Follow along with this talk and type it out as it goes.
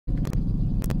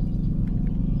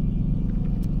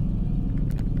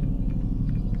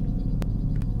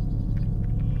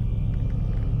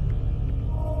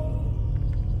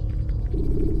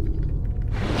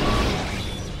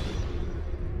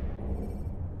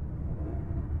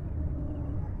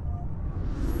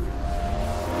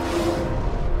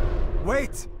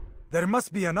Wait! There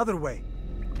must be another way.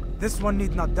 This one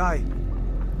need not die.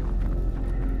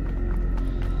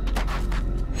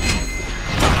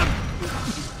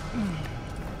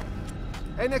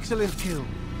 An excellent kill.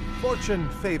 Fortune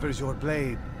favors your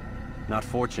blade. Not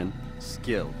fortune,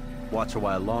 skill. Watch a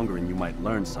while longer and you might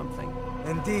learn something.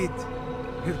 Indeed.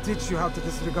 He'll teach you how to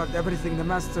disregard everything the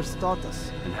Masters taught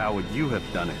us. And how would you have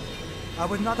done it? I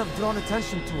would not have drawn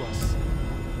attention to us.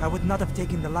 I would not have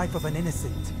taken the life of an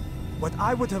innocent. What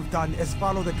I would have done is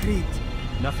follow the creed.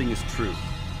 Nothing is true.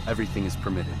 Everything is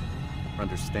permitted.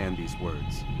 Understand these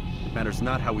words. It matters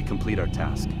not how we complete our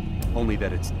task, only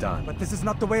that it's done. But this is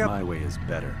not the way My way is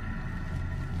better.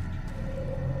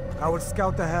 I will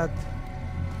scout ahead.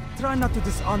 Try not to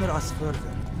dishonor us further.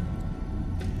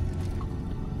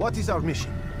 What is our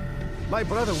mission? My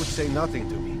brother would say nothing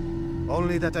to me.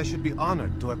 Only that I should be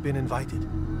honored to have been invited.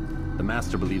 The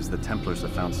Master believes the Templars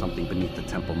have found something beneath the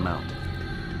Temple Mount.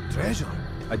 Treasure?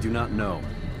 I do not know.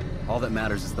 All that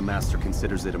matters is the Master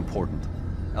considers it important.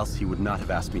 Else he would not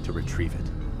have asked me to retrieve it.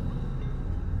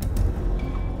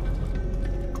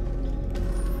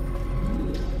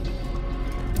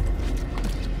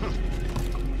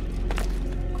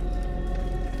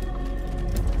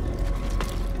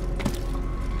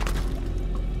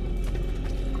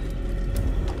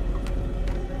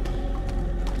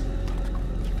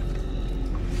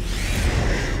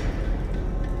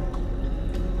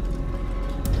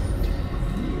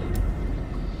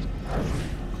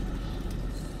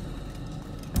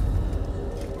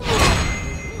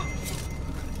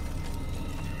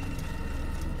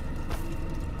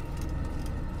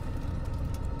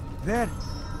 There!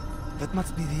 That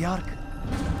must be the Ark.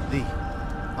 The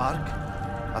Ark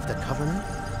of the Covenant?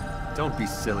 Don't be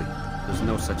silly. There's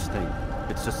no such thing.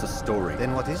 It's just a story.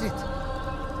 Then what is it?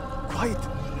 Quiet!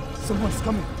 Someone's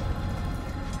coming.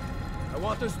 I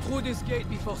want us through this gate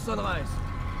before sunrise.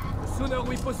 The sooner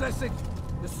we possess it,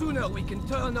 the sooner we can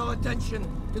turn our attention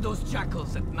to those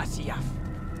jackals at Masyaf.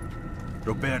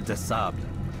 Robert de Sable.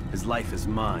 His life is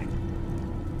mine.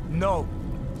 No.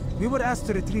 We were asked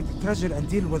to retrieve the treasure and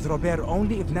deal with Robert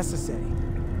only if necessary.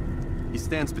 He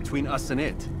stands between us and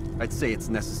it. I'd say it's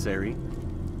necessary.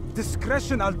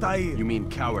 Discretion, Altair! You mean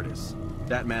cowardice.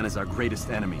 That man is our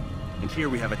greatest enemy, and here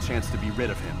we have a chance to be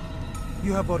rid of him.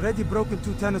 You have already broken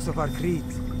 2 tenets of our creed.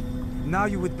 Now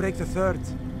you would break the 3rd.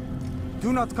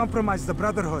 Do not compromise the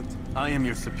Brotherhood. I am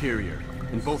your superior,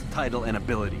 in both title and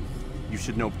ability. You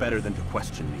should know better than to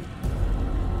question me.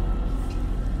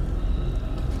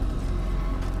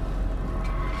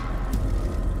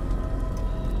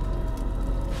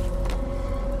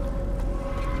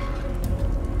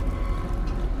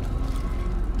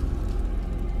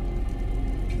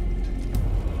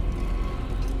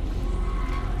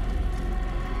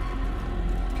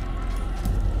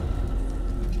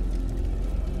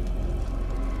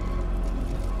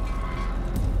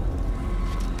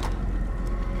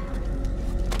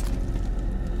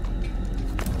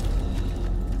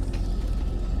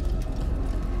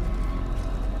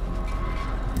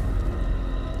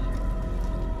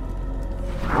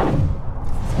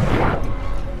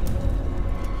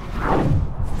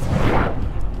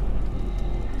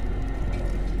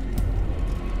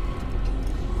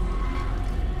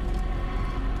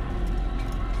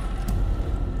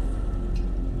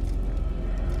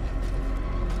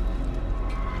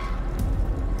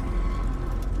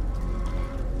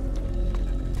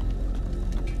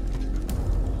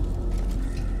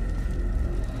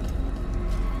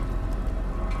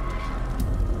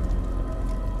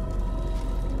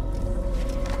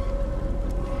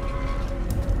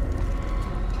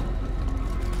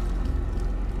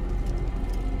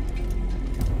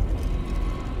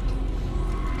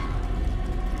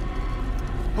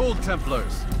 Hold,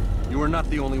 Templars! You are not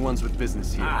the only ones with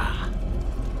business here. Ah.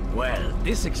 Well,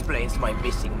 this explains my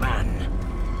missing man.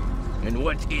 And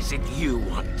what is it you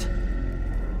want?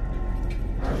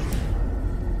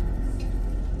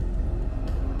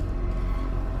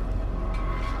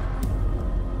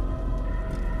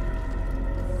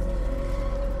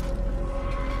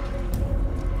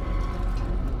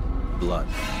 Blood.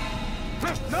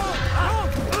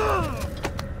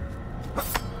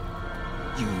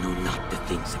 You know not the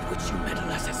things in which you meddle,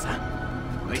 assassin.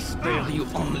 I spare you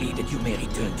only that you may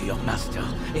return to your master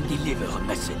and deliver a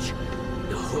message.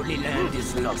 The Holy Land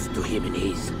is lost to him and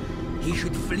his. He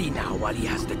should flee now while he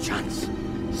has the chance.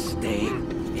 Stay,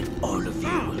 and all of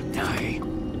you will die.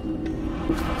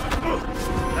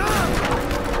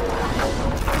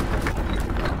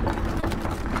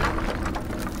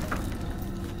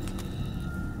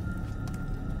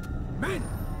 Men,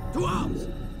 to arms!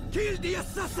 Kill the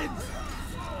assassins!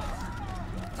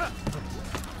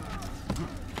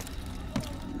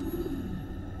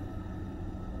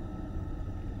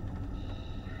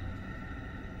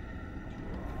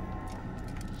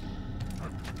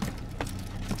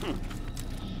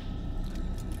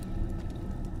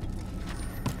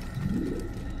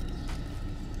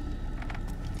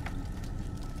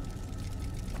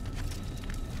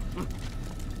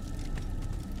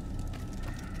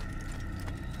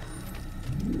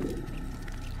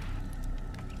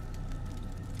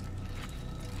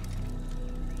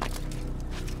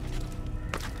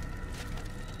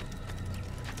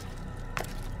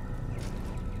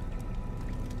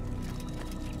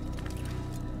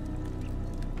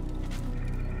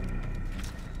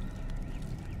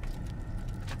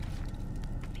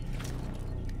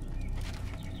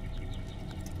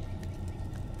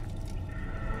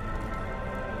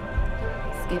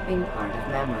 skipping part of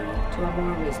memory to a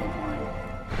more recent one.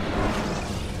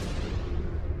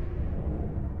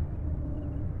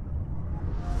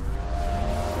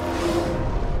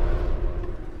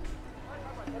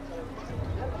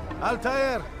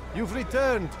 Altair, you've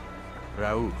returned.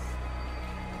 Raouf.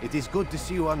 It is good to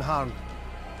see you unharmed.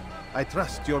 I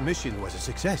trust your mission was a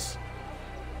success.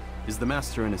 Is the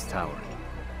Master in his tower?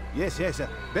 Yes,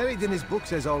 buried in his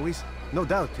books as always. No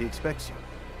doubt he expects you.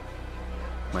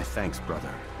 My thanks,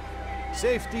 brother.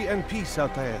 Safety and peace,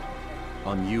 Altair.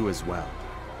 On you as well.